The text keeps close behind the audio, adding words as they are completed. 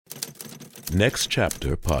Next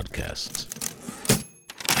Chapter Podcasts.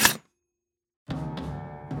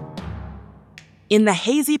 In the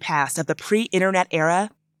hazy past of the pre-internet era,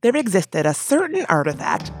 there existed a certain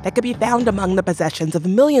artifact that could be found among the possessions of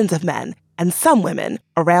millions of men and some women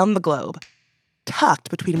around the globe. Tucked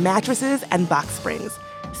between mattresses and box springs,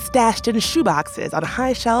 stashed in shoeboxes on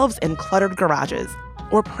high shelves in cluttered garages,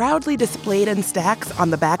 or proudly displayed in stacks on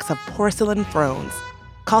the backs of porcelain thrones.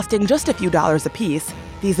 Costing just a few dollars apiece,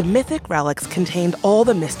 these mythic relics contained all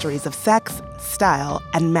the mysteries of sex, style,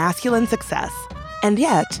 and masculine success. And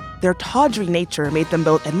yet, their tawdry nature made them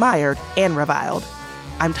both admired and reviled.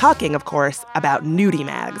 I'm talking, of course, about nudie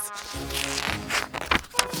mags.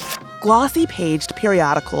 Glossy-paged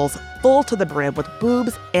periodicals full to the brim with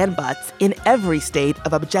boobs and butts in every state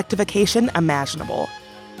of objectification imaginable.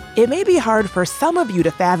 It may be hard for some of you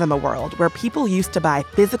to fathom a world where people used to buy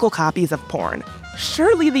physical copies of porn.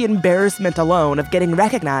 Surely the embarrassment alone of getting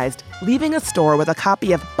recognized, leaving a store with a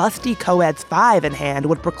copy of Busty Coeds 5 in hand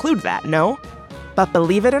would preclude that, no? But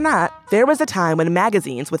believe it or not, there was a time when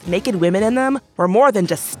magazines with naked women in them were more than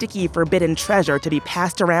just sticky, forbidden treasure to be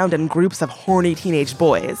passed around in groups of horny teenage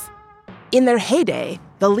boys. In their heyday,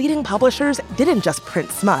 the leading publishers didn't just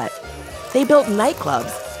print smut. They built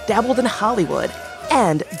nightclubs, dabbled in Hollywood,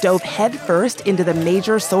 and dove headfirst into the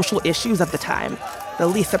major social issues of the time, the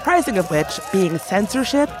least surprising of which being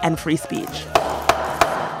censorship and free speech.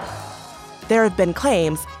 There have been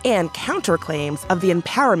claims and counterclaims of the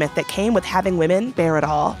empowerment that came with having women bear it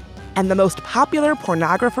all. And the most popular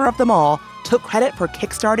pornographer of them all took credit for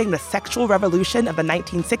kickstarting the sexual revolution of the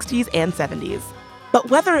 1960s and 70s. But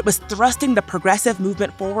whether it was thrusting the progressive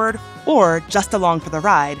movement forward or just along for the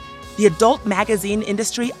ride, the adult magazine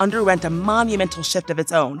industry underwent a monumental shift of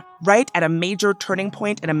its own, right at a major turning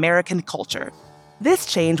point in American culture. This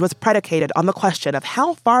change was predicated on the question of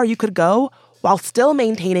how far you could go while still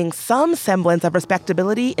maintaining some semblance of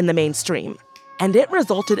respectability in the mainstream. And it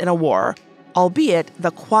resulted in a war, albeit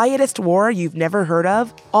the quietest war you've never heard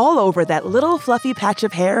of, all over that little fluffy patch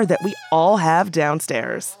of hair that we all have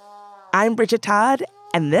downstairs. I'm Bridget Todd,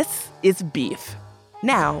 and this is Beef.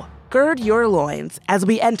 Now, gird your loins as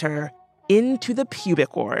we enter into the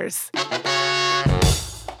pubic wars.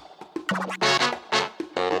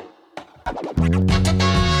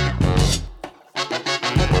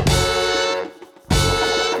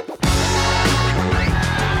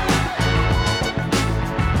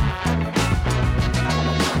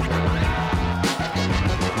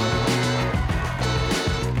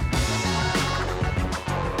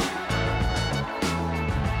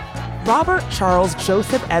 Robert Charles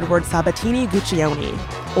Joseph Edward Sabatini Guccione,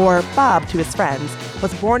 or Bob to his friends,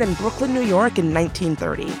 was born in Brooklyn, New York in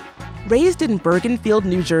 1930. Raised in Bergenfield,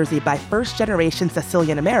 New Jersey by first-generation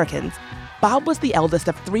Sicilian Americans, Bob was the eldest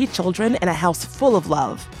of 3 children in a house full of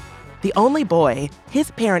love. The only boy,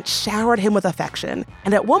 his parents showered him with affection,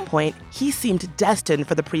 and at one point, he seemed destined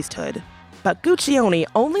for the priesthood. But Guccione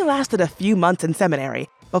only lasted a few months in seminary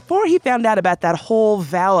before he found out about that whole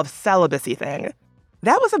vow of celibacy thing.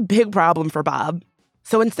 That was a big problem for Bob.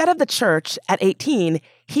 So instead of the church, at 18,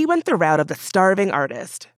 he went the route of the starving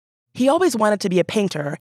artist. He always wanted to be a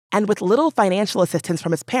painter, and with little financial assistance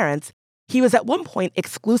from his parents, he was at one point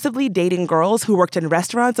exclusively dating girls who worked in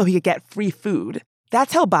restaurants so he could get free food.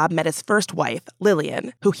 That's how Bob met his first wife,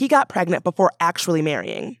 Lillian, who he got pregnant before actually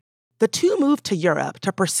marrying. The two moved to Europe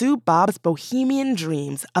to pursue Bob's bohemian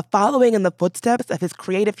dreams of following in the footsteps of his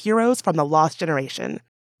creative heroes from the lost generation.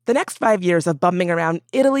 The next 5 years of bumming around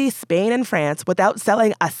Italy, Spain, and France without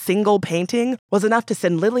selling a single painting was enough to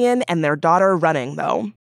send Lillian and their daughter running,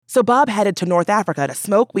 though. So Bob headed to North Africa to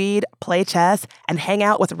smoke weed, play chess, and hang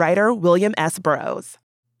out with writer William S. Burroughs.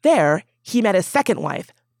 There, he met his second wife,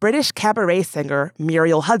 British cabaret singer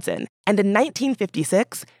Muriel Hudson, and in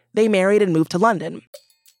 1956, they married and moved to London.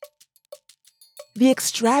 The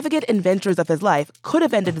extravagant adventures of his life could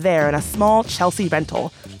have ended there in a small Chelsea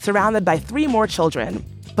rental, surrounded by 3 more children.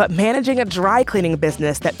 But managing a dry cleaning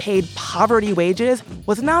business that paid poverty wages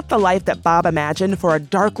was not the life that Bob imagined for a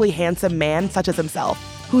darkly handsome man such as himself,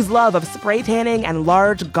 whose love of spray tanning and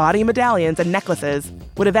large, gaudy medallions and necklaces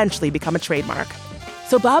would eventually become a trademark.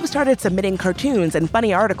 So Bob started submitting cartoons and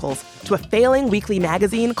funny articles to a failing weekly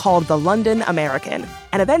magazine called The London American,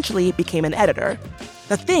 and eventually became an editor.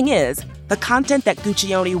 The thing is, the content that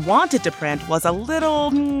Guccione wanted to print was a little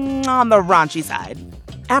on the raunchy side.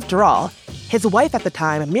 After all, his wife at the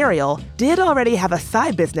time, Muriel, did already have a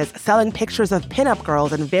side business selling pictures of pinup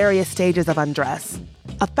girls in various stages of undress.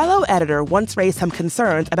 A fellow editor once raised some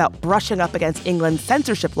concerns about brushing up against England's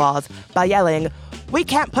censorship laws by yelling, "We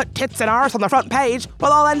can't put tits and arse on the front page,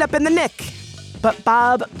 we'll all end up in the nick." But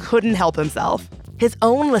Bob couldn't help himself. His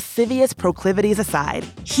own lascivious proclivities aside,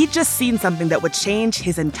 he'd just seen something that would change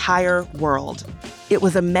his entire world. It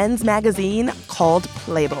was a men's magazine called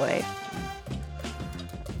Playboy.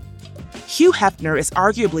 Hugh Hefner is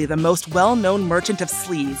arguably the most well-known merchant of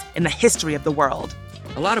sleaze in the history of the world.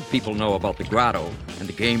 A lot of people know about the grotto and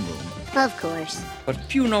the game room. Of course. But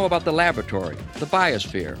few know about the laboratory, the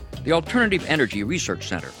biosphere, the Alternative Energy Research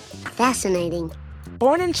Center. Fascinating.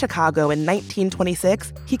 Born in Chicago in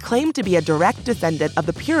 1926, he claimed to be a direct descendant of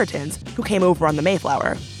the Puritans who came over on the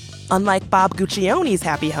Mayflower. Unlike Bob Guccioni's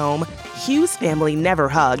happy home, Hugh's family never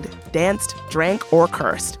hugged, danced, drank, or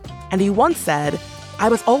cursed. And he once said, "I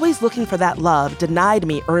was always looking for that love denied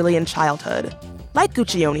me early in childhood." Like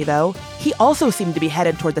Guccione, though, he also seemed to be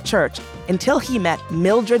headed toward the church until he met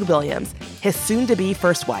Mildred Williams, his soon-to-be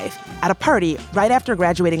first wife, at a party right after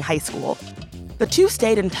graduating high school. The two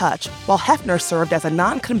stayed in touch while Hefner served as a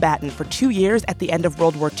non-combatant for 2 years at the end of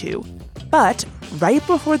World War II. But right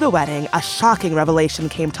before the wedding, a shocking revelation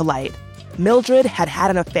came to light. Mildred had had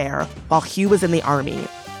an affair while Hugh was in the army.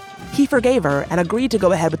 He forgave her and agreed to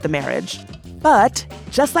go ahead with the marriage. But,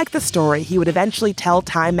 just like the story he would eventually tell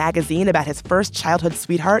Time magazine about his first childhood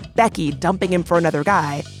sweetheart, Becky, dumping him for another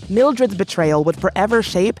guy, Mildred's betrayal would forever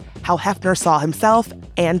shape how Hefner saw himself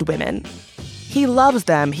and women. He loves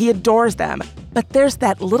them, he adores them, but there's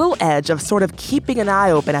that little edge of sort of keeping an eye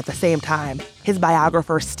open at the same time, his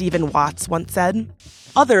biographer Stephen Watts once said.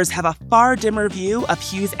 Others have a far dimmer view of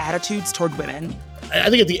Hugh's attitudes toward women. I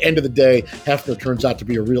think at the end of the day, Hefner turns out to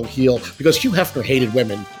be a real heel because Hugh Hefner hated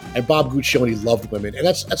women and Bob Guccione loved women, and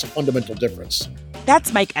that's a fundamental difference.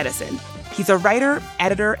 That's Mike Edison. He's a writer,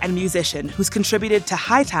 editor, and musician who's contributed to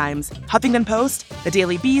High Times, Huffington Post, The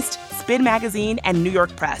Daily Beast, Spin Magazine, and New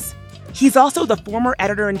York Press. He's also the former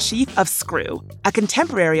editor-in-chief of Screw, a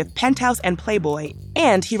contemporary of Penthouse and Playboy,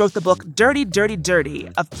 and he wrote the book Dirty, Dirty, Dirty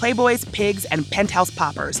of Playboys, Pigs, and Penthouse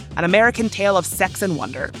Poppers, an American tale of sex and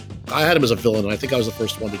wonder. I had him as a villain, and I think I was the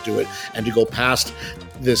first one to do it, and to go past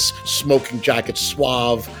this smoking jacket,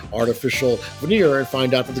 suave, artificial veneer and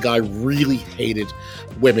find out that the guy really hated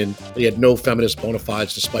women. He had no feminist bona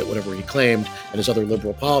fides despite whatever he claimed and his other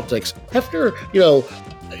liberal politics. Hefner,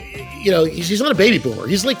 he's not a baby boomer.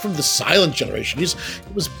 He's like from the silent generation. He's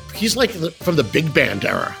like from the big band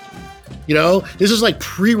era. This is like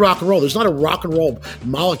pre-rock and roll. There's not a rock and roll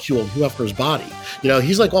molecule in Hugh Hefner's body.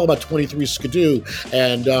 He's like all about 23 skidoo,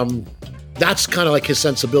 and that's kind of like his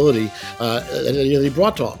sensibility that he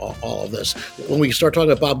brought to all of this. When we start talking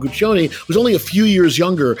about Bob Guccione, who was only a few years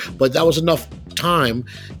younger, but that was enough time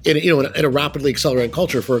in a rapidly accelerating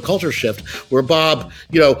culture for a culture shift where Bob,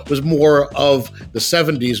 was more of the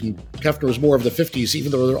 70s and Hefner was more of the 50s,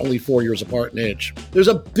 even though they're only 4 years apart in age. There's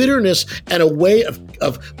a bitterness and a way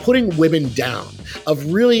of putting women down,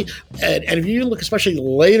 of really, and if you look especially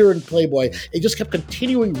later in Playboy, it just kept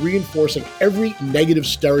continuing reinforcing every negative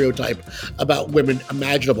stereotype about women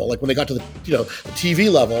imaginable. Like when they got to the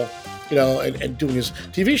TV level, and doing his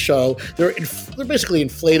TV show, they're basically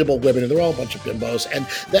inflatable women, and they're all a bunch of bimbos, and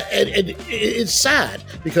it's sad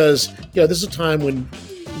because this is a time when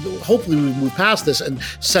hopefully we move past this, and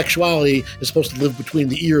sexuality is supposed to live between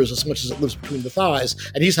the ears as much as it lives between the thighs,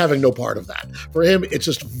 and he's having no part of that. For him, it's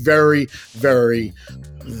just very, very,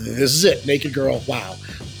 this is it, naked girl, wow.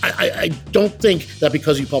 I don't think that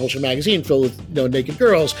because you publish a magazine filled with naked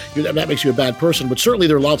girls, that makes you a bad person. But certainly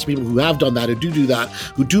there are lots of people who have done that, who do that,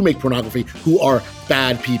 who do make pornography, who are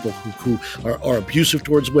bad people, who are abusive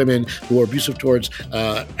towards women, who are abusive towards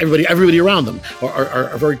everybody around them,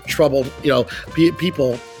 are very troubled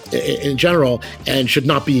people in general, and should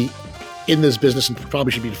not be in this business and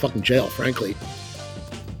probably should be in fucking jail, frankly.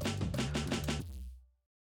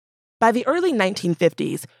 By the early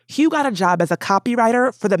 1950s, Hugh got a job as a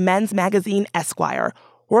copywriter for the men's magazine Esquire,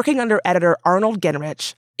 working under editor Arnold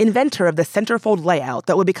Genrich, inventor of the centerfold layout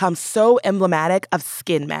that would become so emblematic of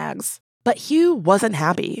skin mags. But Hugh wasn't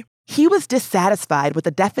happy. He was dissatisfied with the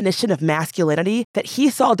definition of masculinity that he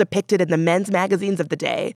saw depicted in the men's magazines of the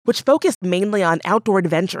day, which focused mainly on outdoor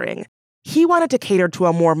adventuring. He wanted to cater to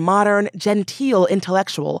a more modern, genteel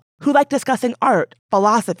intellectual who liked discussing art,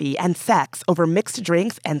 philosophy, and sex over mixed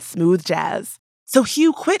drinks and smooth jazz. So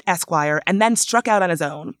Hugh quit Esquire and then struck out on his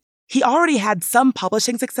own. He already had some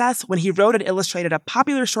publishing success when he wrote and illustrated a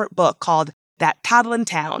popular short book called That Toddlin'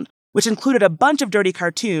 Town, which included a bunch of dirty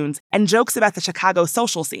cartoons and jokes about the Chicago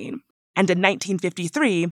social scene. And in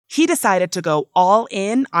 1953, he decided to go all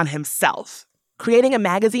in on himself, creating a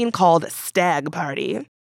magazine called Stag Party.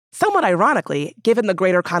 Somewhat ironically, given the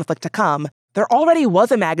greater conflict to come, there already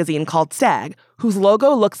was a magazine called Stag, whose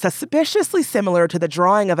logo looked suspiciously similar to the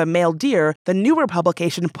drawing of a male deer the newer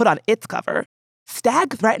publication put on its cover.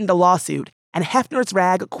 Stag threatened a lawsuit and Hefner's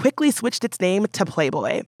rag quickly switched its name to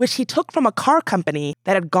Playboy, which he took from a car company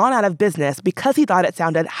that had gone out of business because he thought it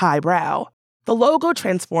sounded highbrow. The logo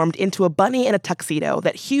transformed into a bunny in a tuxedo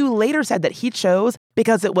that Hugh later said that he chose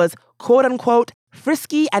because it was quote-unquote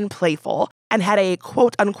frisky and playful and had a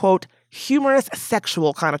quote-unquote humorous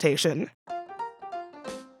sexual connotation.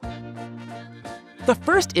 The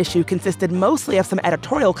first issue consisted mostly of some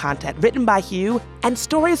editorial content written by Hugh and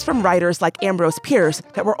stories from writers like Ambrose Pierce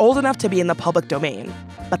that were old enough to be in the public domain.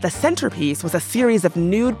 But the centerpiece was a series of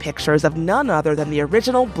nude pictures of none other than the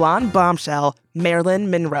original blonde bombshell,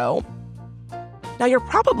 Marilyn Monroe. Now you're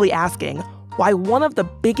probably asking why one of the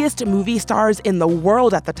biggest movie stars in the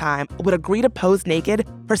world at the time would agree to pose naked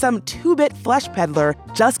for some two-bit flesh peddler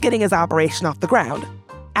just getting his operation off the ground.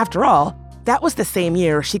 After all, that was the same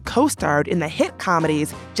year she co-starred in the hit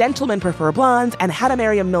comedies Gentlemen Prefer Blondes and How to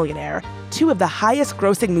Marry a Millionaire, two of the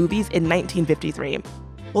highest-grossing movies in 1953.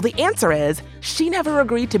 Well, the answer is she never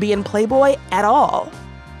agreed to be in Playboy at all.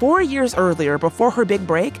 4 years earlier, before her big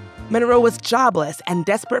break, Monroe was jobless and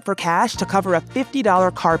desperate for cash to cover a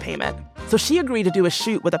 $50 car payment. So she agreed to do a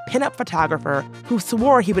shoot with a pinup photographer who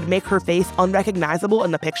swore he would make her face unrecognizable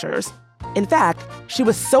in the pictures. In fact, she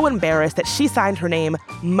was so embarrassed that she signed her name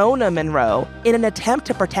Mona Monroe in an attempt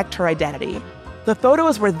to protect her identity. The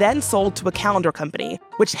photos were then sold to a calendar company,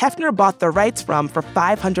 which Hefner bought the rights from for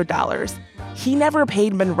 $500. He never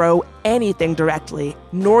paid Monroe anything directly,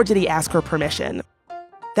 nor did he ask her permission.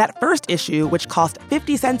 That first issue, which cost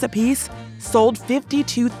 50 cents apiece, sold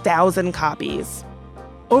 52,000 copies.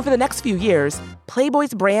 Over the next few years,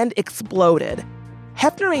 Playboy's brand exploded.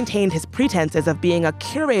 Hefner maintained his pretenses of being a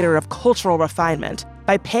curator of cultural refinement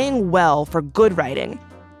by paying well for good writing.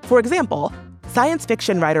 For example, science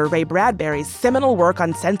fiction writer Ray Bradbury's seminal work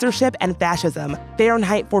on censorship and fascism,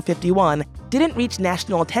 Fahrenheit 451, didn't reach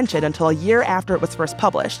national attention until a year after it was first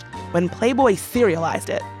published, when Playboy serialized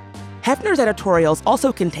it. Hefner's editorials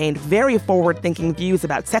also contained very forward-thinking views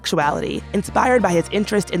about sexuality, inspired by his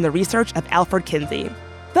interest in the research of Alfred Kinsey.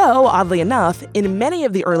 Though, oddly enough, in many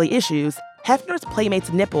of the early issues, Hefner's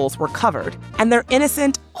playmates' nipples were covered, and their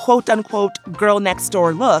innocent, quote-unquote,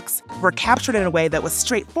 girl-next-door looks were captured in a way that was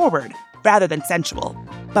straightforward, rather than sensual.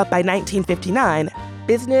 But by 1959,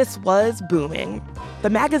 business was booming. The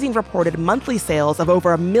magazine reported monthly sales of over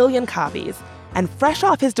 1 million copies, and fresh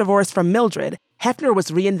off his divorce from Mildred, Hefner was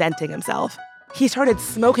reinventing himself. He started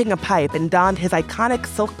smoking a pipe and donned his iconic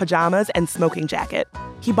silk pajamas and smoking jacket.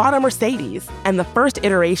 He bought a Mercedes and the first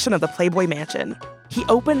iteration of the Playboy Mansion. He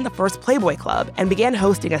opened the first Playboy Club and began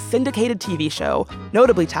hosting a syndicated TV show,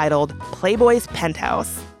 notably titled Playboy's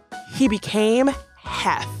Penthouse. He became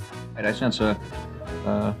Hef. I sense a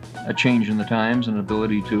change in the times and an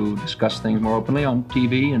ability to discuss things more openly on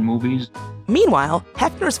TV and movies. Meanwhile,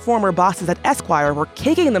 Hefner's former bosses at Esquire were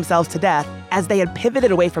kicking themselves to death as they had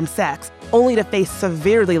pivoted away from sex, only to face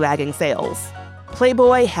severely lagging sales.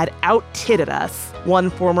 Playboy had out-titted us, one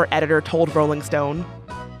former editor told Rolling Stone.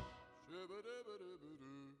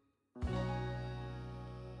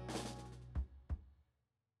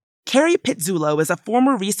 Carrie Pizzullo is a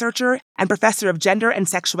former researcher and professor of gender and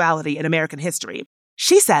sexuality in American history.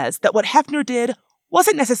 She says that what Hefner did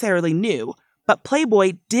wasn't necessarily new, but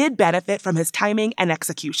Playboy did benefit from his timing and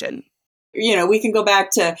execution. We can go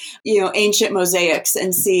back to, ancient mosaics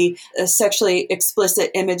and see sexually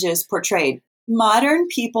explicit images portrayed. Modern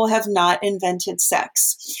people have not invented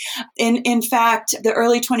sex. In fact, the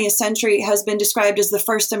early 20th century has been described as the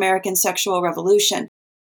first American sexual revolution.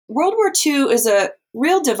 World War II is a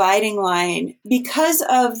real dividing line because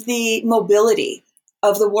of the mobility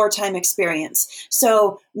of the wartime experience.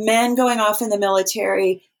 So men going off in the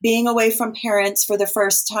military, being away from parents for the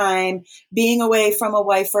first time, being away from a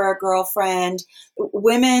wife or a girlfriend,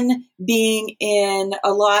 women being in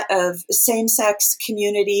a lot of same-sex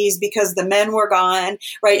communities because the men were gone,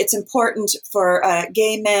 right? It's important for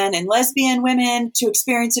gay men and lesbian women to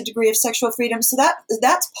experience a degree of sexual freedom. So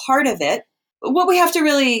that's part of it. What we have to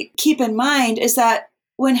really keep in mind is that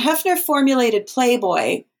when Hefner formulated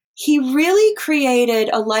Playboy, he really created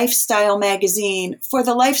a lifestyle magazine for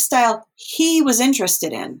the lifestyle he was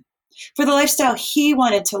interested in, for the lifestyle he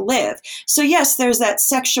wanted to live. So yes, there's that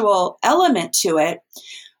sexual element to it,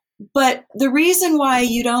 but the reason why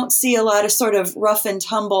you don't see a lot of sort of rough and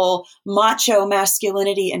tumble macho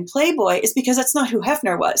masculinity in Playboy is because that's not who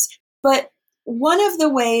Hefner was. But one of the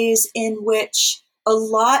ways in which a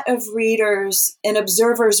lot of readers and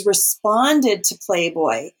observers responded to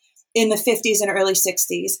Playboy in the 50s and early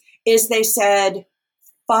 60s is they said,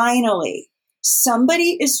 finally,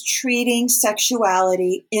 somebody is treating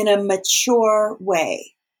sexuality in a mature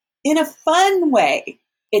way, in a fun way.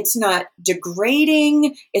 It's not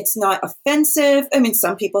degrading. It's not offensive. I mean,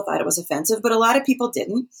 some people thought it was offensive, but a lot of people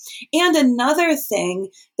didn't. And another thing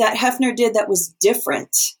that Hefner did that was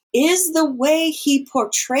different is the way he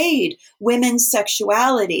portrayed women's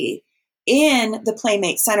sexuality in the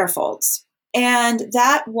Playmate centerfolds. And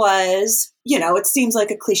that was, it seems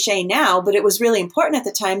like a cliche now, but it was really important at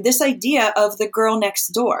the time, this idea of the girl next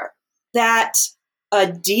door, that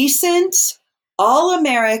a decent,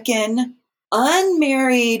 all-American,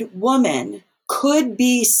 unmarried woman could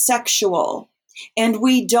be sexual, and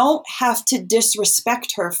we don't have to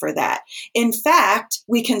disrespect her for that. In fact,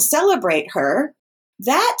 we can celebrate her.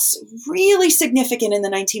 That's really significant in the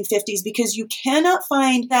 1950s because you cannot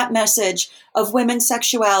find that message of women's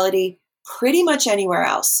sexuality pretty much anywhere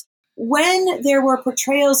else. When there were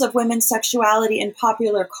portrayals of women's sexuality in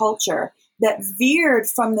popular culture that veered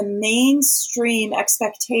from the mainstream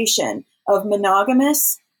expectation of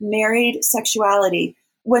monogamous, married sexuality,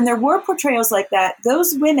 when there were portrayals like that,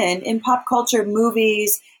 those women in pop culture,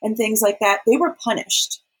 movies and things like that, they were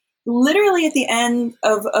punished. Literally at the end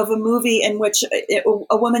of a movie in which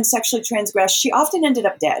a woman sexually transgressed, she often ended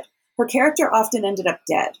up dead. Her character often ended up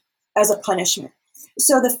dead as a punishment.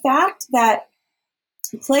 So the fact that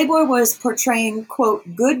Playboy was portraying,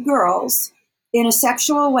 quote, good girls in a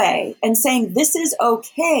sexual way and saying this is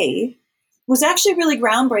okay was actually really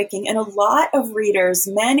groundbreaking. And a lot of readers,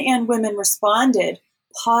 men and women, responded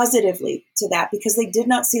positively to that because they did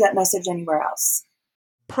not see that message anywhere else.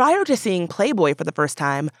 Prior to seeing Playboy for the first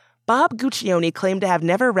time, Bob Guccione claimed to have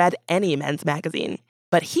never read any men's magazine.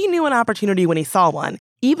 But he knew an opportunity when he saw one,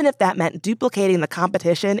 even if that meant duplicating the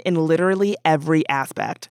competition in literally every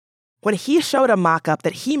aspect. When he showed a mock-up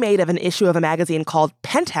that he made of an issue of a magazine called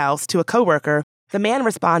Penthouse to a coworker, the man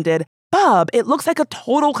responded, "Bob, it looks like a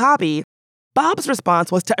total copy." Bob's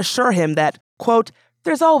response was to assure him that, quote,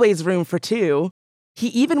 "there's always room for two." He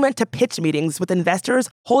even went to pitch meetings with investors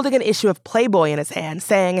holding an issue of Playboy in his hand,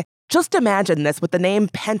 saying, "Just imagine this with the name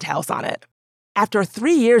Penthouse on it." After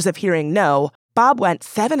 3 years of hearing no, Bob went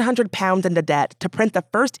 700 pounds into debt to print the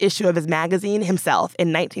first issue of his magazine himself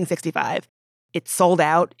in 1965. It sold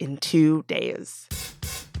out in 2 days.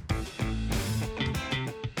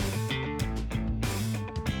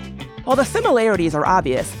 While the similarities are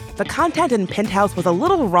obvious, the content in Penthouse was a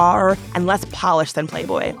little rawer and less polished than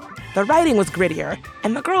Playboy. The writing was grittier,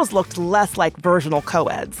 and the girls looked less like virginal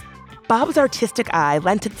co-eds. Bob's artistic eye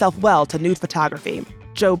lent itself well to nude photography.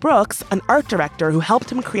 Joe Brooks, an art director who helped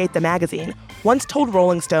him create the magazine, once told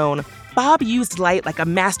Rolling Stone, "Bob used light like a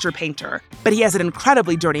master painter, but he has an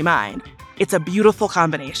incredibly dirty mind. It's a beautiful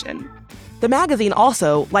combination." The magazine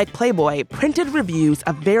also, like Playboy, printed reviews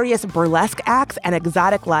of various burlesque acts and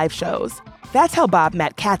exotic live shows. That's how Bob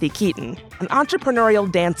met Kathy Keaton, an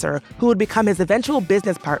entrepreneurial dancer who would become his eventual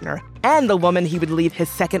business partner and the woman he would leave his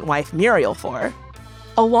second wife Muriel for.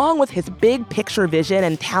 Along with his big picture vision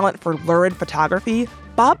and talent for lurid photography,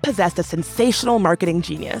 Bob possessed a sensational marketing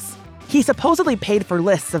genius. He supposedly paid for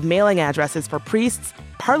lists of mailing addresses for priests,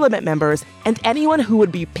 parliament members, and anyone who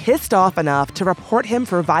would be pissed off enough to report him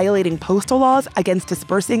for violating postal laws against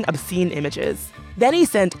dispersing obscene images. Then he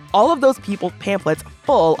sent all of those people pamphlets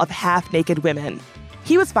full of half-naked women.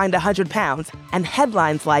 He was fined 100 pounds, and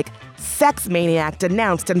headlines like "Sex Maniac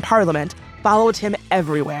Denounced in Parliament" followed him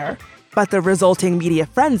everywhere. But the resulting media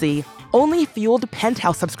frenzy only fueled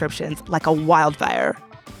Penthouse subscriptions like a wildfire.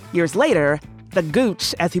 Years later, the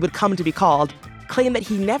Gooch, as he would come to be called, claimed that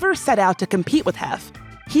he never set out to compete with Hef.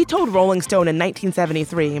 He told Rolling Stone in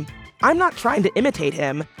 1973, "I'm not trying to imitate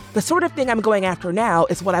him. The sort of thing I'm going after now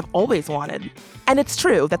is what I've always wanted." And it's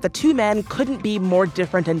true that the two men couldn't be more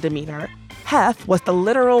different in demeanor. Hef was the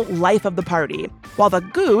literal life of the party, while the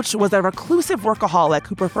Gooch was a reclusive workaholic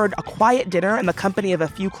who preferred a quiet dinner in the company of a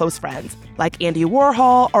few close friends, like Andy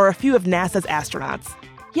Warhol or a few of NASA's astronauts.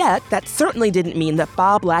 Yet, that certainly didn't mean that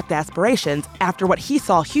Bob lacked aspirations after what he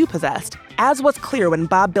saw Hugh possessed, as was clear when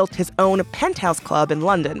Bob built his own Penthouse Club in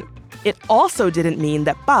London. It also didn't mean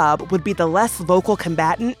that Bob would be the less vocal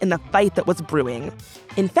combatant in the fight that was brewing.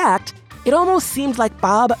 In fact, it almost seemed like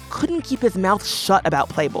Bob couldn't keep his mouth shut about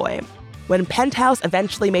Playboy. When Penthouse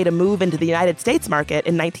eventually made a move into the United States market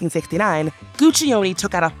in 1969, Guccione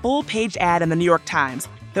took out a full-page ad in the New York Times.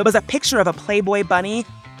 There was a picture of a Playboy bunny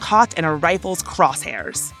caught in a rifle's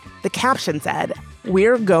crosshairs. The caption said,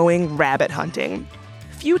 "We're going rabbit hunting."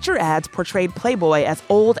 Future ads portrayed Playboy as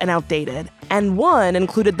old and outdated, and one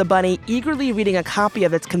included the bunny eagerly reading a copy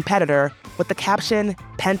of its competitor with the caption,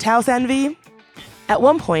 "Penthouse envy?" At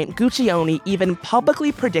one point, Guccione even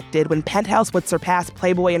publicly predicted when Penthouse would surpass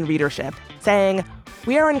Playboy in readership, saying,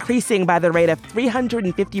 "We are increasing by the rate of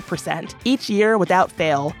 350% each year without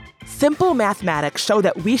fail. Simple mathematics show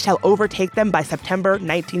that we shall overtake them by September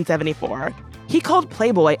 1974. He called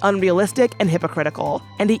Playboy unrealistic and hypocritical,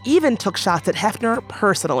 and he even took shots at Hefner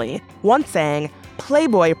personally, once saying,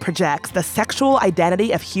 "Playboy projects the sexual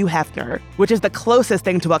identity of Hugh Hefner, which is the closest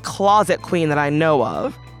thing to a closet queen that I know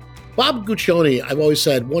of." Bob Guccione, I've always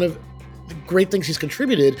said, one of the great things he's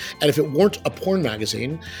contributed, and if it weren't a porn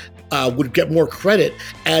magazine, would get more credit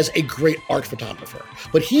as a great art photographer.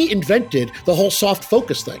 But he invented the whole soft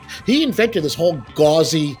focus thing. He invented this whole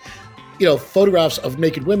gauzy, photographs of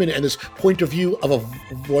naked women and this point of view of a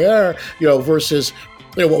voyeur, versus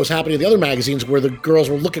what was happening in the other magazines where the girls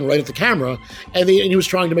were looking right at the camera, and he was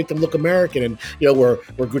trying to make them look American. And where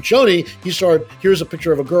Guccione, here's a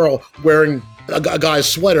picture of a girl wearing a guy's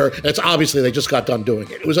sweater, and it's obviously they just got done doing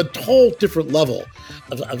it. It was a whole different level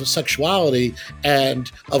of sexuality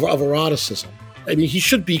and of eroticism. I mean, he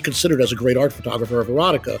should be considered as a great art photographer of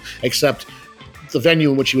erotica, except the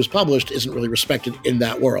venue in which he was published isn't really respected in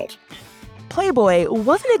that world. Playboy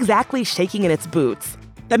wasn't exactly shaking in its boots.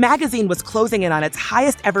 The magazine was closing in on its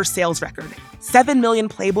highest ever sales record, 7 million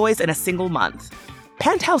Playboys in a single month.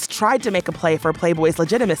 Penthouse tried to make a play for Playboy's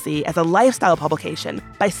legitimacy as a lifestyle publication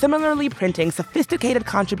by similarly printing sophisticated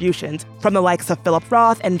contributions from the likes of Philip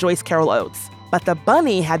Roth and Joyce Carol Oates. But the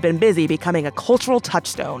bunny had been busy becoming a cultural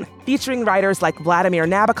touchstone, featuring writers like Vladimir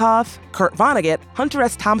Nabokov, Kurt Vonnegut, Hunter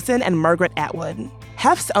S. Thompson, and Margaret Atwood.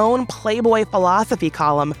 Hef's own Playboy philosophy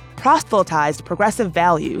column proselytized progressive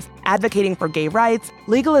values, advocating for gay rights,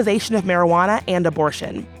 legalization of marijuana, and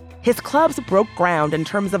abortion. His clubs broke ground in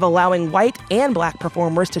terms of allowing white and black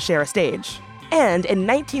performers to share a stage. And in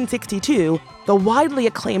 1962, the widely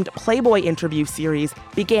acclaimed Playboy interview series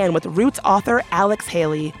began with Roots author Alex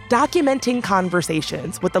Haley documenting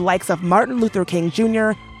conversations with the likes of Martin Luther King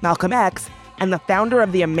Jr., Malcolm X, and the founder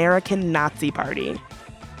of the American Nazi Party.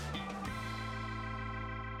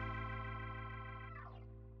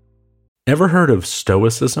 Ever heard of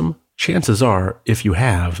Stoicism? Chances are, if you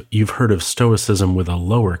have, you've heard of Stoicism with a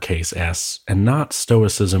lowercase s and not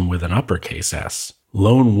Stoicism with an uppercase S.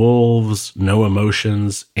 Lone wolves, no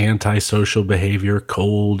emotions, antisocial behavior,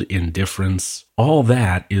 cold indifference. All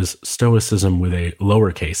that is Stoicism with a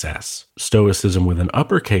lowercase s. Stoicism with an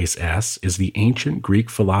uppercase S is the ancient Greek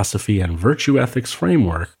philosophy and virtue ethics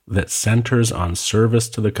framework that centers on service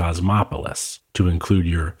to the cosmopolis, to include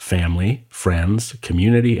your family, friends,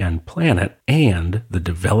 community, and planet, and the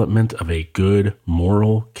development of a good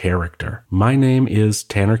moral character. My name is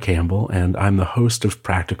Tanner Campbell, and I'm the host of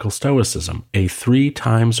Practical Stoicism, a 3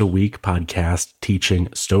 times a week podcast teaching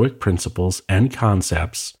Stoic principles and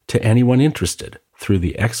concepts to anyone interested through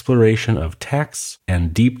the exploration of texts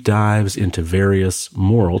and deep dives into various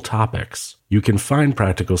moral topics. You can find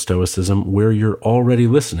Practical Stoicism where you're already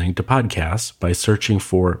listening to podcasts by searching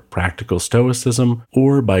for Practical Stoicism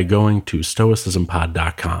or by going to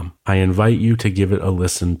stoicismpod.com. I invite you to give it a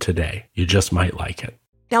listen today. You just might like it.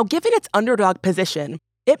 Now, given its underdog position,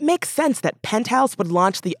 it makes sense that Penthouse would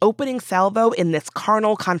launch the opening salvo in this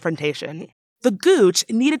carnal confrontation. The Gooch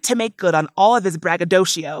needed to make good on all of his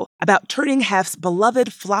braggadocio about turning Hef's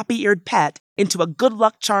beloved floppy-eared pet into a good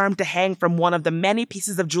luck charm to hang from one of the many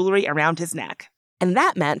pieces of jewelry around his neck. And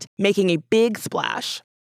that meant making a big splash.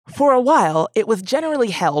 For a while, it was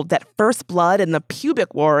generally held that first blood in the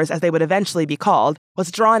pubic wars, as they would eventually be called,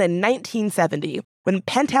 was drawn in 1970, when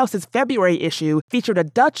Penthouse's February issue featured a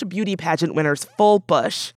Dutch beauty pageant winner's full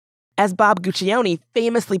bush. As Bob Guccione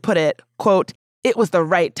famously put it, quote, "It was the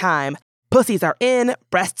right time. Pussies are in,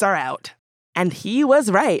 breasts are out." And he was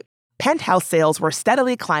right. Penthouse sales were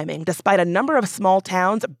steadily climbing despite a number of small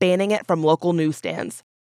towns banning it from local newsstands.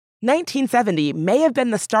 1970 may have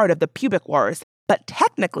been the start of the pubic wars, but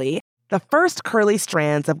technically, the first curly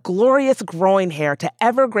strands of glorious groin hair to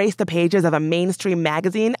ever grace the pages of a mainstream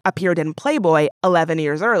magazine appeared in Playboy 11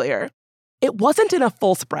 years earlier. It wasn't in a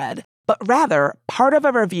full spread, but rather part of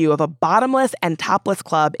a review of a bottomless and topless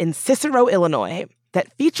club in Cicero, Illinois,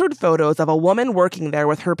 that featured photos of a woman working there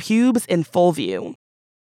with her pubes in full view.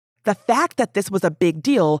 The fact that this was a big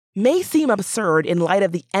deal may seem absurd in light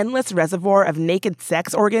of the endless reservoir of naked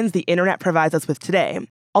sex organs the internet provides us with today,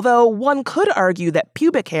 although one could argue that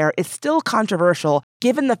pubic hair is still controversial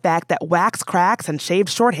given the fact that wax cracks and shaved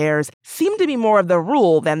short hairs seem to be more of the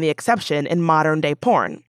rule than the exception in modern-day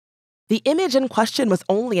porn. The image in question was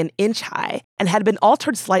only an inch high and had been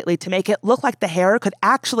altered slightly to make it look like the hair could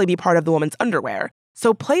actually be part of the woman's underwear,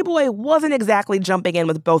 so Playboy wasn't exactly jumping in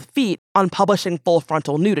with both feet on publishing full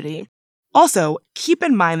frontal nudity. Also, keep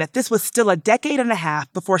in mind that this was still a decade and a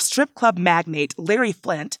half before strip club magnate Larry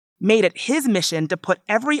Flynt made it his mission to put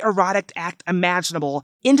every erotic act imaginable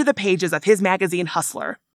into the pages of his magazine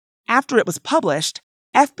Hustler. After it was published,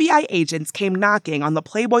 FBI agents came knocking on the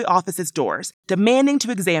Playboy office's doors, demanding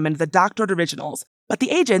to examine the doctored originals, but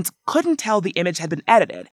the agents couldn't tell the image had been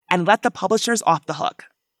edited and let the publishers off the hook.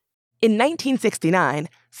 In 1969,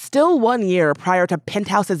 still 1 year prior to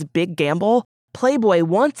Penthouse's big gamble, Playboy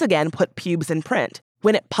once again put pubes in print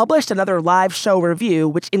when it published another live show review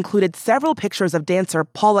which included several pictures of dancer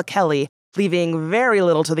Paula Kelly, leaving very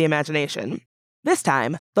little to the imagination. This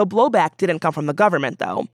time, the blowback didn't come from the government,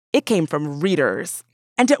 though. It came from readers.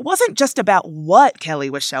 And it wasn't just about what Kelly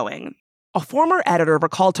was showing. A former editor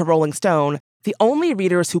recalled to Rolling Stone the only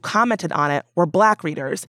readers who commented on it were Black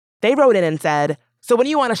readers. They wrote in and said, "So when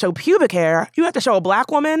you want to show pubic hair, you have to show a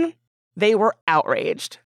Black woman?" They were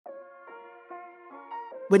outraged.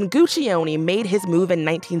 When Guccione made his move in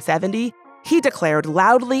 1970, he declared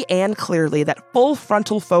loudly and clearly that full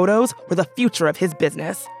frontal photos were the future of his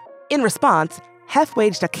business. In response, Hef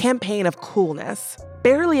waged a campaign of coolness,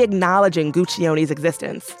 barely acknowledging Guccione's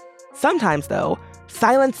existence. Sometimes, though,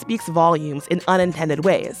 silence speaks volumes in unintended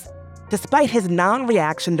ways. Despite his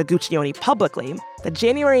non-reaction to Guccione publicly, the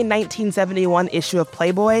January 1971 issue of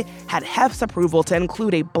Playboy had Hef's approval to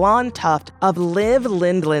include a blonde tuft of Liv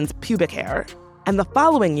Lindland's pubic hair. And the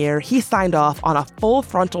following year, he signed off on a full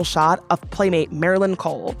frontal shot of Playmate Marilyn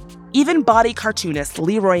Cole. Even body cartoonist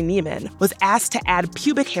Leroy Neiman was asked to add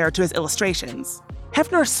pubic hair to his illustrations.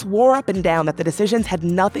 Hefner swore up and down that the decisions had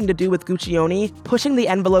nothing to do with Guccione, pushing the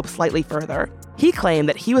envelope slightly further. He claimed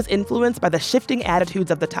that he was influenced by the shifting attitudes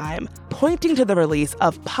of the time, pointing to the release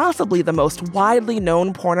of possibly the most widely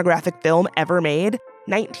known pornographic film ever made,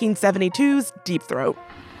 1972's Deep Throat.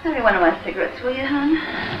 Let me one of my cigarettes, will you, hon?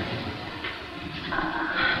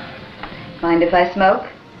 Mind if I smoke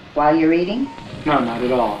while you're eating? No, not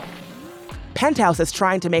at all. Penthouse is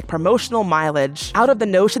trying to make promotional mileage out of the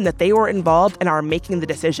notion that they were involved and are making the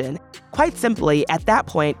decision. Quite simply, at that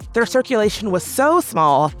point, their circulation was so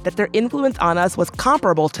small that their influence on us was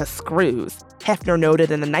comparable to screws, Hefner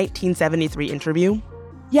noted in a 1973 interview.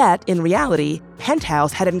 Yet, in reality,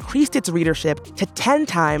 Penthouse had increased its readership to 10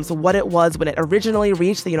 times what it was when it originally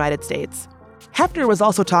reached the United States. Hefner was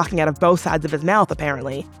also talking out of both sides of his mouth,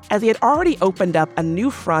 apparently, as he had already opened up a new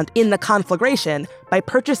front in the conflagration by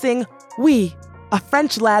purchasing Oui, a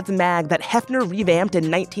French lad's mag that Hefner revamped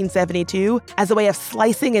in 1972 as a way of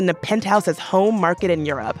slicing into Penthouse's home market in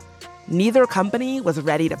Europe. Neither company was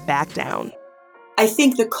ready to back down. I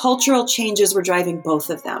think the cultural changes were driving both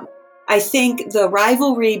of them. I think the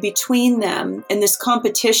rivalry between them and this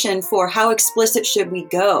competition for how explicit should we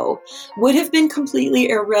go would have been completely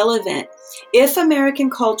irrelevant if American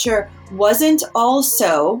culture wasn't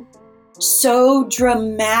also so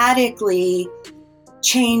dramatically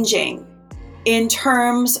changing in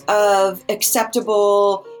terms of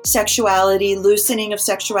acceptable sexuality, loosening of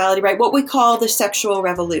sexuality, right? What we call the sexual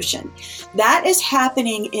revolution. That is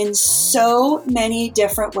happening in so many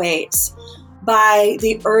different ways by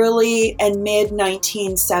the early and mid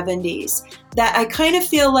 1970s that I kind of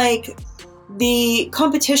feel like the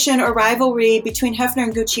competition or rivalry between Hefner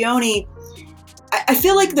and Guccione, I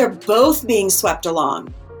feel like they're both being swept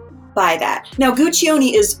along by that. Now,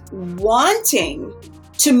 Guccione is wanting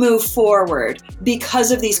to move forward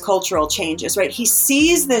because of these cultural changes, right? He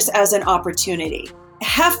sees this as an opportunity.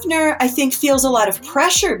 Hefner, I think, feels a lot of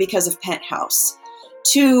pressure because of Penthouse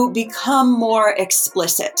to become more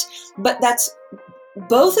explicit. But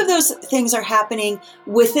both of those things are happening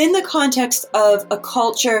within the context of a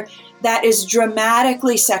culture that is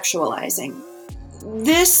dramatically sexualizing.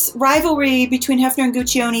 This rivalry between Hefner and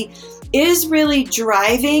Guccione is really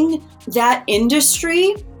driving that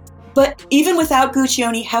industry. But even without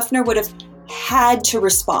Guccione, Hefner would have had to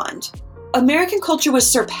respond. American culture was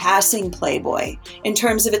surpassing Playboy in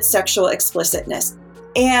terms of its sexual explicitness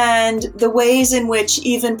and the ways in which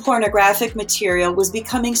even pornographic material was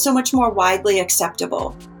becoming so much more widely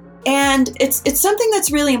acceptable. And it's something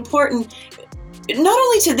that's really important, not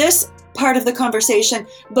only to this part of the conversation,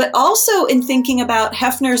 but also in thinking about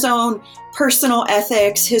Hefner's own personal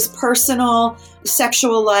ethics, his personal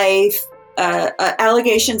sexual life,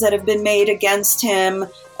 allegations that have been made against him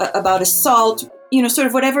about assault, sort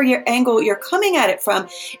of whatever your angle you're coming at it from.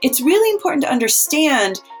 It's really important to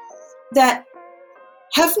understand that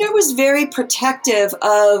Hefner was very protective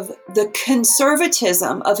of the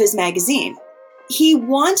conservatism of his magazine. He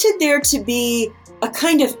wanted there to be a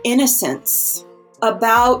kind of innocence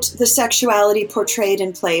about the sexuality portrayed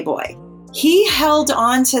in Playboy. He held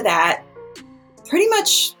on to that pretty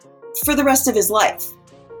much for the rest of his life.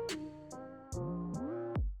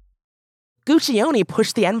 Guccione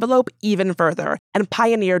pushed the envelope even further and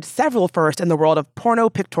pioneered several firsts in the world of porno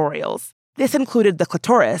pictorials. This included the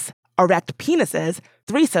clitoris, erect penises,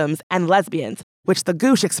 threesomes, and lesbians, which the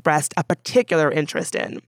Gooch expressed a particular interest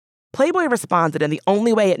in. Playboy responded in the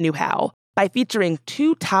only way it knew how, by featuring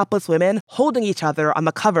two topless women holding each other on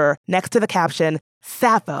the cover next to the caption,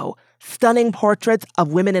 Sappho, stunning portraits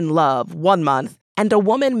of women in love, 1 month, and a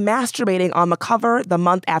woman masturbating on the cover the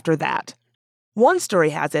month after that. One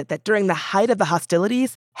story has it that during the height of the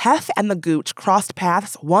hostilities, Hef and the Gooch crossed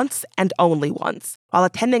paths once and only once, while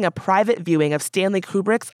attending a private viewing of Stanley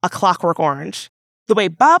Kubrick's A Clockwork Orange. The way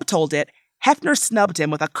Bob told it, Hefner snubbed him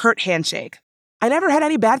with a curt handshake. I never had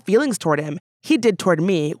any bad feelings toward him. He did toward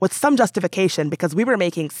me, with some justification because we were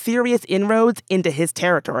making serious inroads into his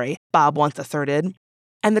territory, Bob once asserted.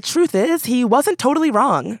 And the truth is, he wasn't totally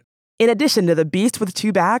wrong. In addition to the beast with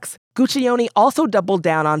two backs, Guccione also doubled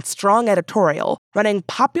down on strong editorial, running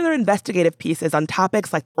popular investigative pieces on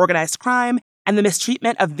topics like organized crime and the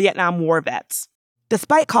mistreatment of Vietnam War vets.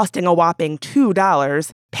 Despite costing a whopping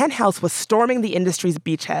 $2, Penthouse was storming the industry's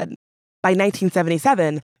beachhead. By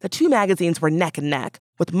 1977, the two magazines were neck and neck,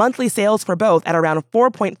 with monthly sales for both at around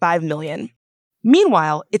 4.5 million.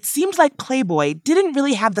 Meanwhile, it seemed like Playboy didn't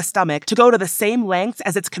really have the stomach to go to the same lengths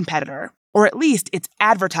as its competitor, or at least its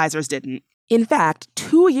advertisers didn't. In fact,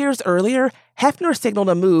 2 years earlier, Hefner signaled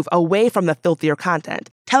a move away from the filthier content,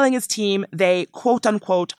 telling his team they,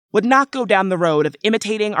 quote-unquote, would not go down the road of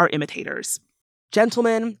imitating our imitators.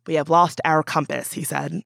 Gentlemen, we have lost our compass, he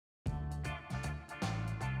said.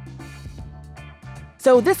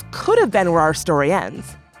 So this could have been where our story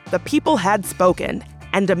ends. The people had spoken,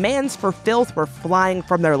 and demands for filth were flying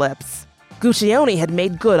from their lips. Guccione had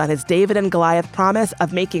made good on his David and Goliath promise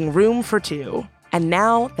of making room for two. And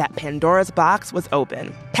now that Pandora's box was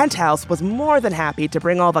open, Penthouse was more than happy to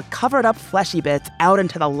bring all the covered-up fleshy bits out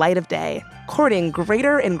into the light of day, courting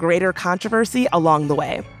greater and greater controversy along the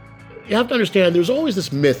way. You have to understand, there's always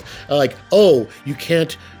this myth, like, oh, you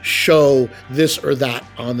can't show this or that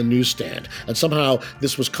on the newsstand. And somehow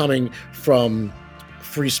this was coming from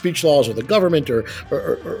free speech laws or the government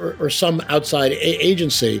or some outside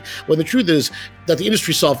agency, when the truth is that the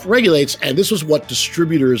industry self-regulates, and this was what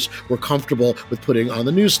distributors were comfortable with putting on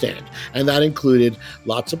the newsstand. And that included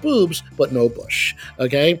lots of boobs, but no bush,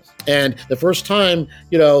 okay? And the first time,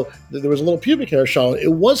 there was a little pubic hair shown,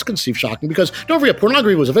 it was conceived shocking because, don't forget,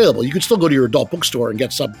 pornography was available. You could still go to your adult bookstore and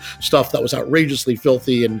get some stuff that was outrageously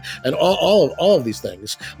filthy and all of these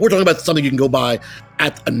things. We're talking about something you can go buy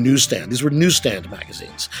at a newsstand. These were newsstand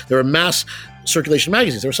magazines. They were mass circulation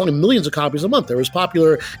magazines. They were selling millions of copies a month. They were as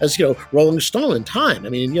popular as, Rolling Stone and Time.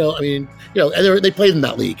 And they played in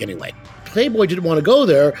that league anyway. Playboy didn't want to go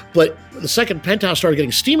there, but the second Penthouse started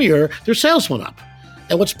getting steamier, their sales went up.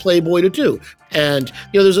 And what's Playboy to do? And,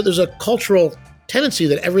 there's a cultural tendency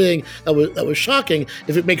that everything that was shocking,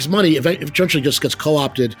 if it makes money, eventually just gets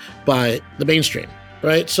co-opted by the mainstream.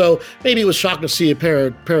 Right, so maybe it was shocking to see a pair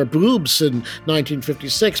of boobs in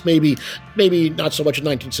 1956. Maybe not so much in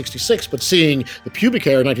 1966, but seeing the pubic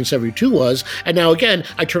hair in 1972 was. And now again,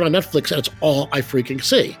 I turn on Netflix and it's all I freaking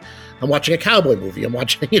see. I'm watching a cowboy movie. I'm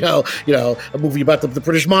watching, a movie about the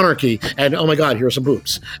British monarchy, and oh my God, here are some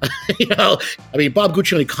boobs. Bob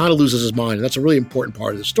Guccione kind of loses his mind, and that's a really important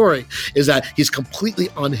part of the story. Is that he's completely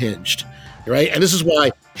unhinged, right? And this is why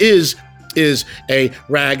his is a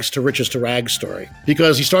rags to rags story,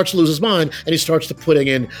 because he starts to lose his mind and he starts to putting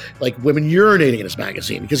in like women urinating in his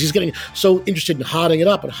magazine because he's getting so interested in hotting it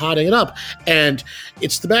up. And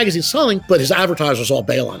it's the magazine selling, but his advertisers all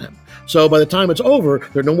bail on him. So by the time it's over,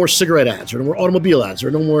 there are no more cigarette ads, there are no more automobile ads, there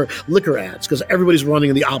are no more liquor ads, because everybody's running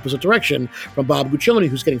in the opposite direction from Bob Guccione,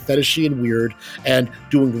 who's getting fetishy and weird and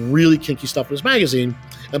doing really kinky stuff in his magazine.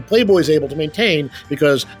 And Playboy is able to maintain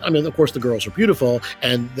because, of course, the girls are beautiful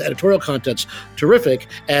and the editorial content's terrific,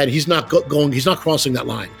 and he's not crossing that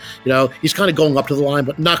line. He's kind of going up to the line,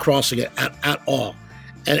 but not crossing it at all.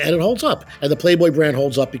 And it holds up. And the Playboy brand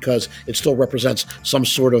holds up because it still represents some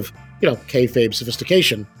sort of, kayfabe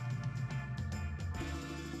sophistication.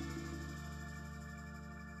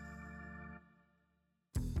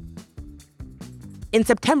 In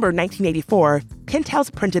September 1984, Penthouse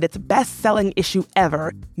printed its best-selling issue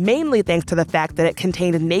ever, mainly thanks to the fact that it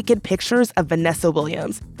contained naked pictures of Vanessa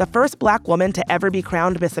Williams, the first Black woman to ever be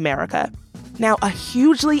crowned Miss America. Now, a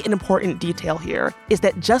hugely important detail here is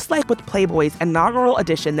that just like with Playboy's inaugural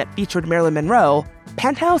edition that featured Marilyn Monroe,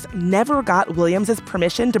 Penthouse never got Williams'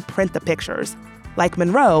 permission to print the pictures. Like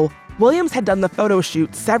Monroe, Williams had done the photo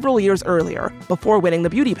shoot several years earlier, before winning the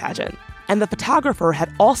beauty pageant. And the photographer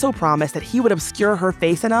had also promised that he would obscure her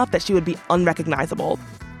face enough that she would be unrecognizable.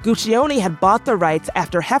 Guccione had bought the rights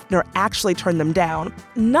after Hefner actually turned them down,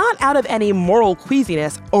 not out of any moral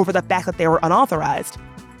queasiness over the fact that they were unauthorized.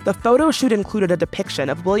 The photo shoot included a depiction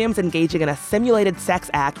of Williams engaging in a simulated sex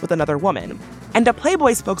act with another woman. And a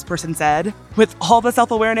Playboy spokesperson said, with all the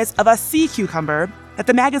self-awareness of a sea cucumber, that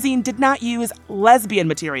the magazine did not use lesbian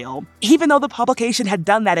material, even though the publication had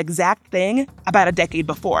done that exact thing about a decade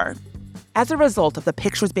before. As a result of the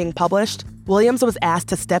pictures being published, Williams was asked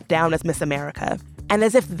to step down as Miss America. And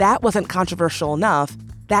as if that wasn't controversial enough,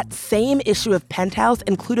 that same issue of Penthouse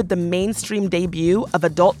included the mainstream debut of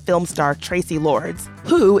adult film star Tracy Lords,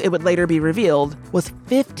 who, it would later be revealed, was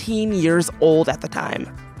 15 years old at the time.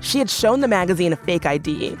 She had shown the magazine a fake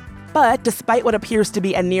ID, but despite what appears to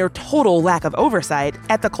be a near total lack of oversight,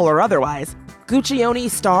 ethical or otherwise,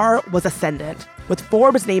 Guccione's star was ascendant, with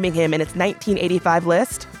Forbes naming him in its 1985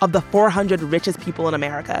 list of the 400 richest people in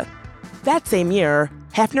America. That same year,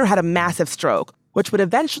 Hefner had a massive stroke, which would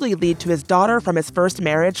eventually lead to his daughter from his first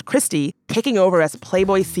marriage, Christy, taking over as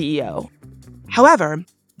Playboy CEO. However,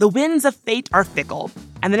 the winds of fate are fickle,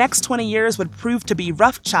 and the next 20 years would prove to be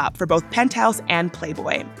rough chop for both Penthouse and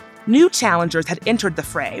Playboy. New challengers had entered the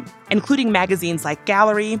fray, including magazines like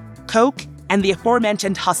Gallery, Coke, and the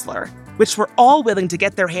aforementioned Hustler, which were all willing to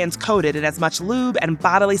get their hands coated in as much lube and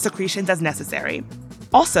bodily secretions as necessary.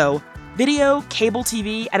 Also, video, cable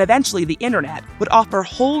TV, and eventually the internet would offer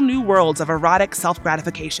whole new worlds of erotic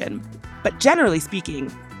self-gratification. But generally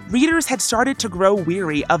speaking, readers had started to grow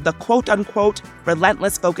weary of the quote-unquote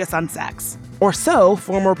relentless focus on sex. Or so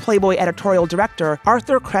former Playboy editorial director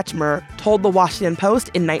Arthur Kretschmer told the Washington Post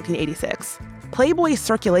in 1986. Playboy's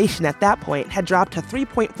circulation at that point had dropped to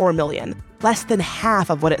 3.4 million, less than half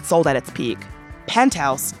of what it sold at its peak.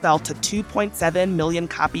 Penthouse fell to 2.7 million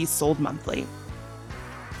copies sold monthly.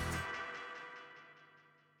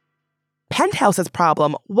 Penthouse's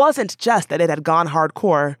problem wasn't just that it had gone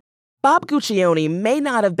hardcore. Bob Guccione may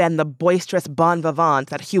not have been the boisterous bon vivant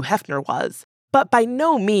that Hugh Hefner was, but by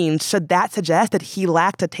no means should that suggest that he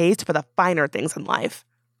lacked a taste for the finer things in life.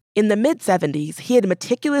 In the mid-70s, he had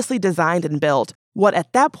meticulously designed and built what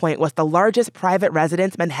at that point was the largest private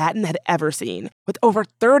residence Manhattan had ever seen, with over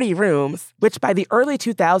 30 rooms, which by the early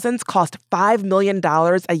 2000s cost $5 million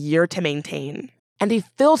a year to maintain. And he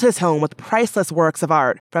filled his home with priceless works of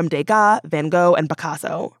art from Degas, Van Gogh, and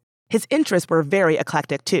Picasso. His interests were very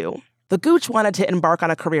eclectic too. The Gooch wanted to embark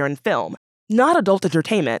on a career in film, not adult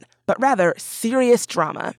entertainment, but rather serious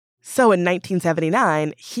drama. So in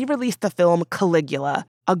 1979, he released the film Caligula,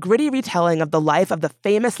 a gritty retelling of the life of the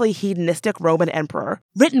famously hedonistic Roman emperor,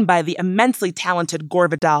 written by the immensely talented Gore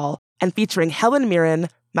Vidal and featuring Helen Mirren,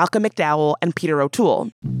 Malcolm McDowell, and Peter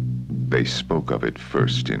O'Toole. They spoke of it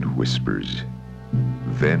first in whispers.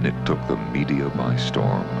 Then it took the media by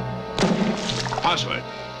storm. Password.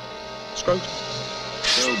 Scrotum.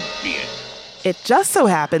 So be it. It just so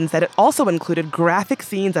happens that it also included graphic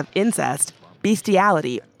scenes of incest,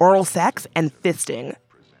 bestiality, oral sex, and fisting.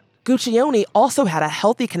 Guccione also had a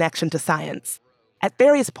healthy connection to science. At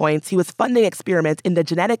various points, he was funding experiments into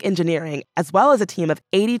genetic engineering, as well as a team of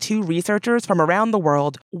 82 researchers from around the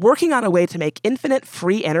world working on a way to make infinite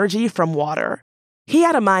free energy from water. He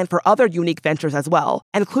had a mind for other unique ventures as well,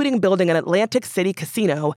 including building an Atlantic City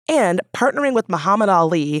casino and partnering with Muhammad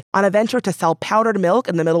Ali on a venture to sell powdered milk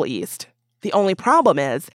in the Middle East. The only problem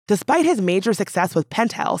is, despite his major success with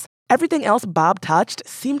Penthouse, everything else Bob touched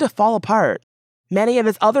seemed to fall apart. Many of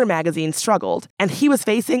his other magazines struggled, and he was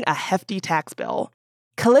facing a hefty tax bill.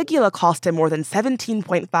 Caligula cost him more than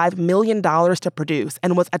 $17.5 million to produce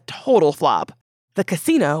and was a total flop. The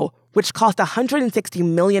casino, which cost $160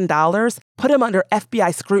 million, put him under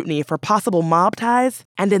FBI scrutiny for possible mob ties,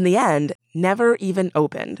 and in the end, never even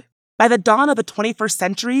opened. By the dawn of the 21st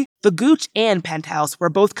century, the Gooch and Penthouse were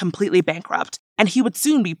both completely bankrupt, and he would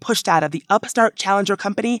soon be pushed out of the upstart challenger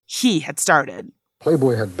company he had started.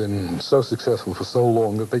 Playboy had been so successful for so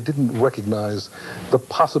long that they didn't recognize the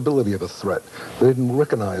possibility of a threat. They didn't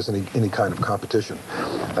recognize any kind of competition.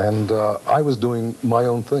 And I was doing my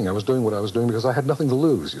own thing. I was doing what I was doing because I had nothing to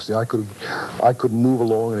lose. You see, I could move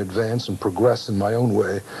along and advance and progress in my own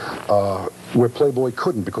way, where Playboy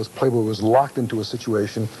couldn't, because Playboy was locked into a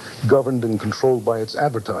situation governed and controlled by its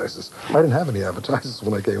advertisers. I didn't have any advertisers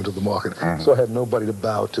when I came into the market, so I had nobody to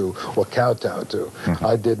bow to or kowtow to.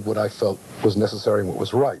 I did what I felt was necessary and what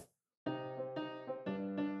was right.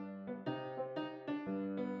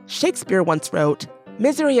 Shakespeare once wrote,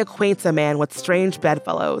 "Misery acquaints a man with strange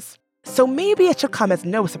bedfellows." So maybe it should come as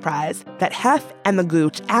no surprise that Hef and the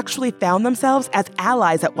Gooch actually found themselves as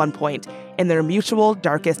allies at one point in their mutual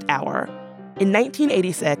darkest hour. In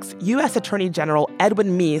 1986, U.S. Attorney General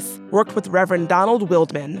Edwin Meese worked with Reverend Donald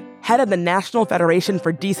Wildman, head of the National Federation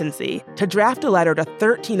for Decency, to draft a letter to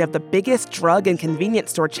 13 of the biggest drug and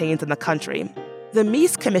convenience store chains in the country. The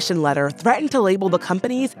Mies Commission letter threatened to label the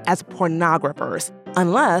companies as pornographers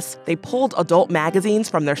unless they pulled adult magazines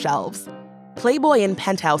from their shelves. Playboy and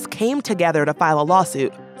Penthouse came together to file a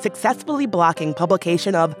lawsuit, successfully blocking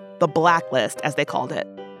publication of the blacklist, as they called it.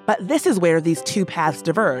 But this is where these two paths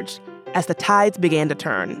diverged, as the tides began to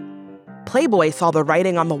turn. Playboy saw the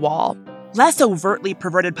writing on the wall. Less overtly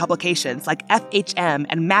perverted publications like FHM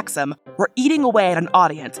and Maxim were eating away at an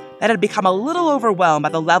audience that had become a little overwhelmed by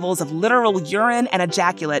the levels of literal urine and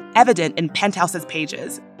ejaculate evident in Penthouse's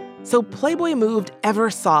pages. So Playboy moved ever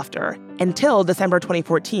softer until December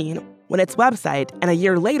 2014, when its website, and a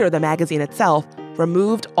year later the magazine itself,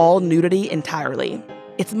 removed all nudity entirely.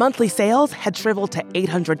 Its monthly sales had shriveled to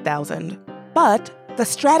 800,000. But the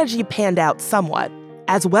strategy panned out somewhat,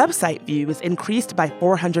 as website views increased by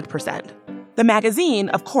 400%. The magazine,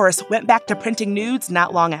 of course, went back to printing nudes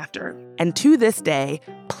not long after. And to this day,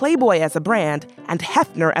 Playboy as a brand and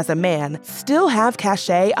Hefner as a man still have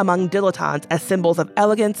cachet among dilettantes as symbols of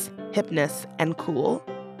elegance, hipness, and cool.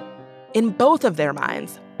 In both of their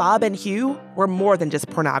minds, Bob and Hugh were more than just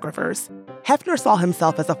pornographers. Hefner saw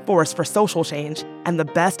himself as a force for social change and the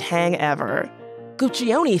best hang ever.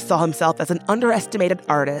 Guccione saw himself as an underestimated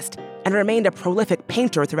artist and remained a prolific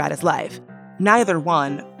painter throughout his life. Neither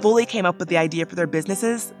one fully came up with the idea for their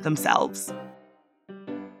businesses themselves.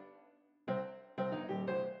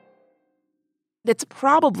 It's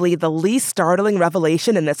probably the least startling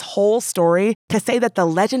revelation in this whole story to say that the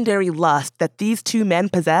legendary lust that these two men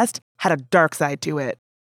possessed had a dark side to it.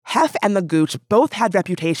 Hef and the Gooch both had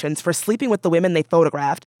reputations for sleeping with the women they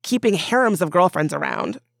photographed, keeping harems of girlfriends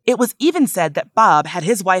around. It was even said that Bob had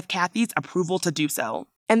his wife Kathy's approval to do so.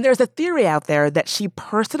 And there's a theory out there that she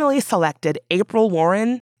personally selected April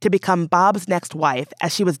Warren to become Bob's next wife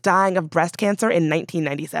as she was dying of breast cancer in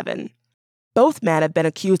 1997. Both men have been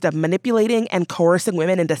accused of manipulating and coercing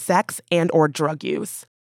women into sex and or drug use.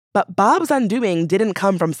 But Bob's undoing didn't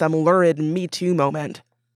come from some lurid Me Too moment.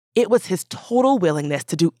 It was his total willingness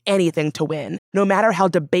to do anything to win, no matter how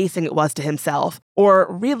debasing it was to himself, or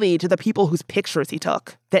really to the people whose pictures he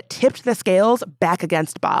took, that tipped the scales back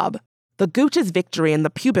against Bob. The Gooch's victory in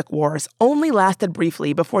the pubic wars only lasted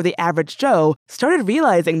briefly before the average Joe started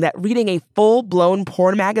realizing that reading a full-blown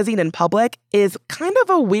porn magazine in public is kind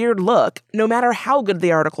of a weird look, no matter how good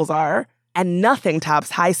the articles are. And nothing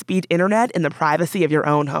tops high-speed internet in the privacy of your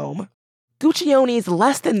own home. Guccione's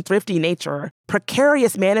less than thrifty nature,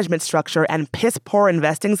 precarious management structure, and piss-poor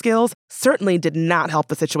investing skills certainly did not help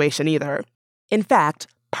the situation either. In fact,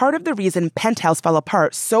 part of the reason Penthouse fell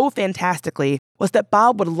apart so fantastically was that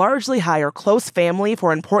Bob would largely hire close family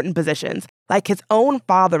for important positions, like his own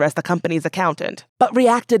father as the company's accountant, but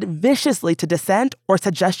reacted viciously to dissent or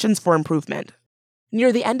suggestions for improvement.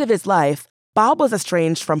 Near the end of his life, Bob was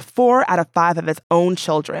estranged from 4 out of 5 of his own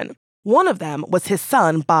children. One of them was his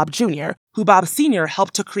son, Bob Jr., who Bob Sr.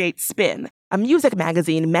 helped to create Spin, a music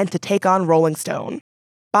magazine meant to take on Rolling Stone.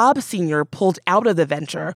 Bob Sr. pulled out of the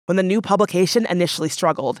venture when the new publication initially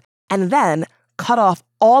struggled, and then cut off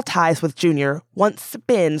all ties with Jr. once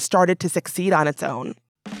Spin started to succeed on its own.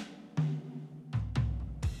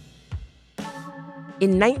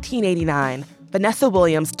 In 1989, Vanessa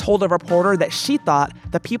Williams told a reporter that she thought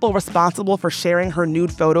the people responsible for sharing her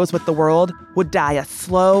nude photos with the world would die a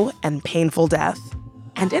slow and painful death.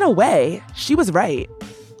 And in a way, she was right.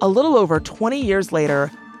 A little over 20 years later,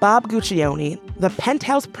 Bob Guccione, the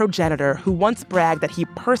Penthouse progenitor who once bragged that he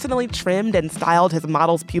personally trimmed and styled his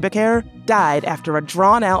model's pubic hair, died after a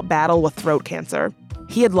drawn-out battle with throat cancer.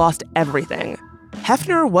 He had lost everything.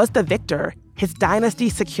 Hefner was the victor, his dynasty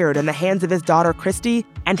secured in the hands of his daughter Christy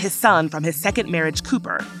and his son from his second marriage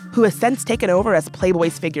Cooper, who has since taken over as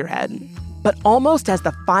Playboy's figurehead. But almost as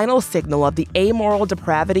the final signal of the amoral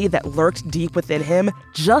depravity that lurked deep within him,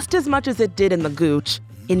 just as much as it did in the Gooch,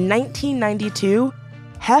 in 1992,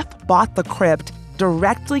 Hef bought the crypt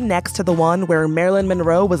directly next to the one where Marilyn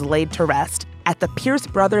Monroe was laid to rest, at the Pierce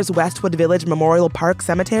Brothers Westwood Village Memorial Park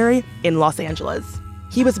Cemetery in Los Angeles.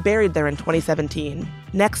 He was buried there in 2017,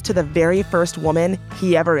 next to the very first woman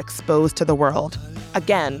he ever exposed to the world,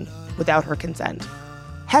 again, without her consent.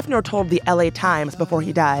 Hefner told the LA Times before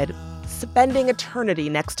he died, "Spending eternity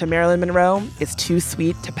next to Marilyn Monroe is too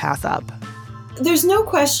sweet to pass up." There's no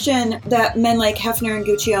question that men like Hefner and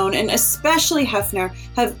Guccione, and especially Hefner,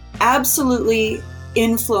 have absolutely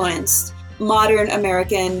influenced modern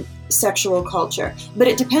American sexual culture. But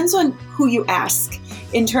it depends on who you ask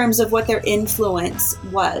in terms of what their influence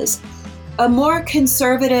was. A more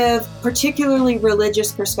conservative, particularly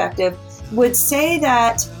religious perspective would say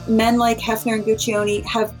that men like Hefner and Guccione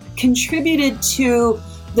have contributed to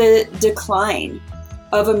the decline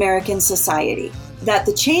of American society. that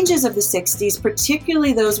the changes of the 60s,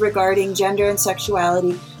 particularly those regarding gender and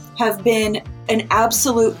sexuality, have been an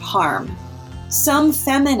absolute harm. Some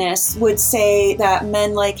feminists would say that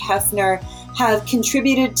men like Hefner have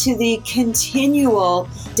contributed to the continual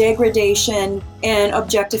degradation and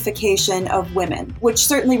objectification of women, which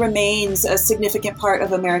certainly remains a significant part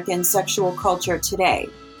of American sexual culture today.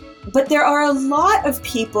 But there are a lot of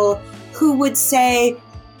people who would say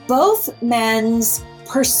both men's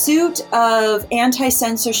pursuit of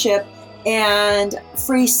anti-censorship and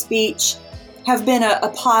free speech have been a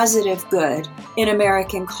positive good in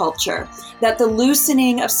American culture, that the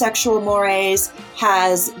loosening of sexual mores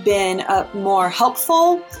has been more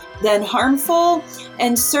helpful than harmful,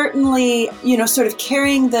 and certainly, sort of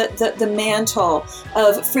carrying the mantle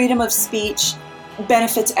of freedom of speech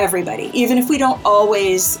benefits everybody, even if we don't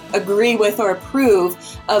always agree with or approve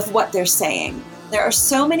of what they're saying. There are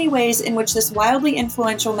so many ways in which this wildly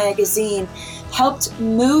influential magazine helped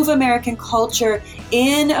move American culture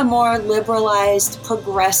in a more liberalized,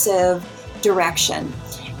 progressive direction.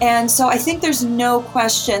 And so I think there's no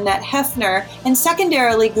question that Hefner, and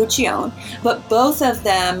secondarily Guccione, but both of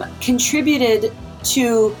them contributed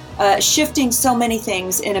to shifting so many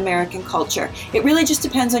things in American culture. It really just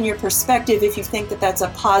depends on your perspective if you think that that's a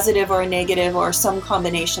positive or a negative or some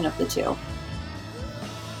combination of the two.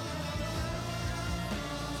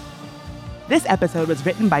 This episode was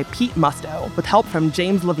written by Pete Musto with help from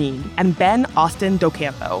James Levine and Ben Austin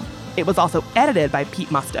Docampo. It was also edited by Pete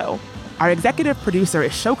Musto. Our executive producer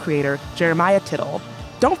is show creator Jeremiah Tittle.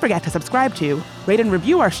 Don't forget to subscribe to, rate and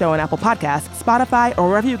review our show on Apple Podcasts, Spotify, or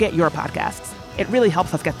wherever you get your podcasts. It really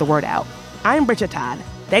helps us get the word out. I'm Bridget Todd.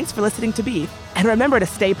 Thanks for listening to Beef, and remember to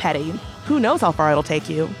stay petty. Who knows how far it'll take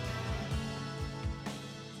you?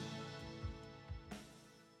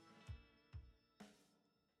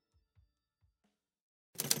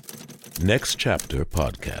 Next Chapter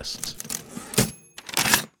Podcasts.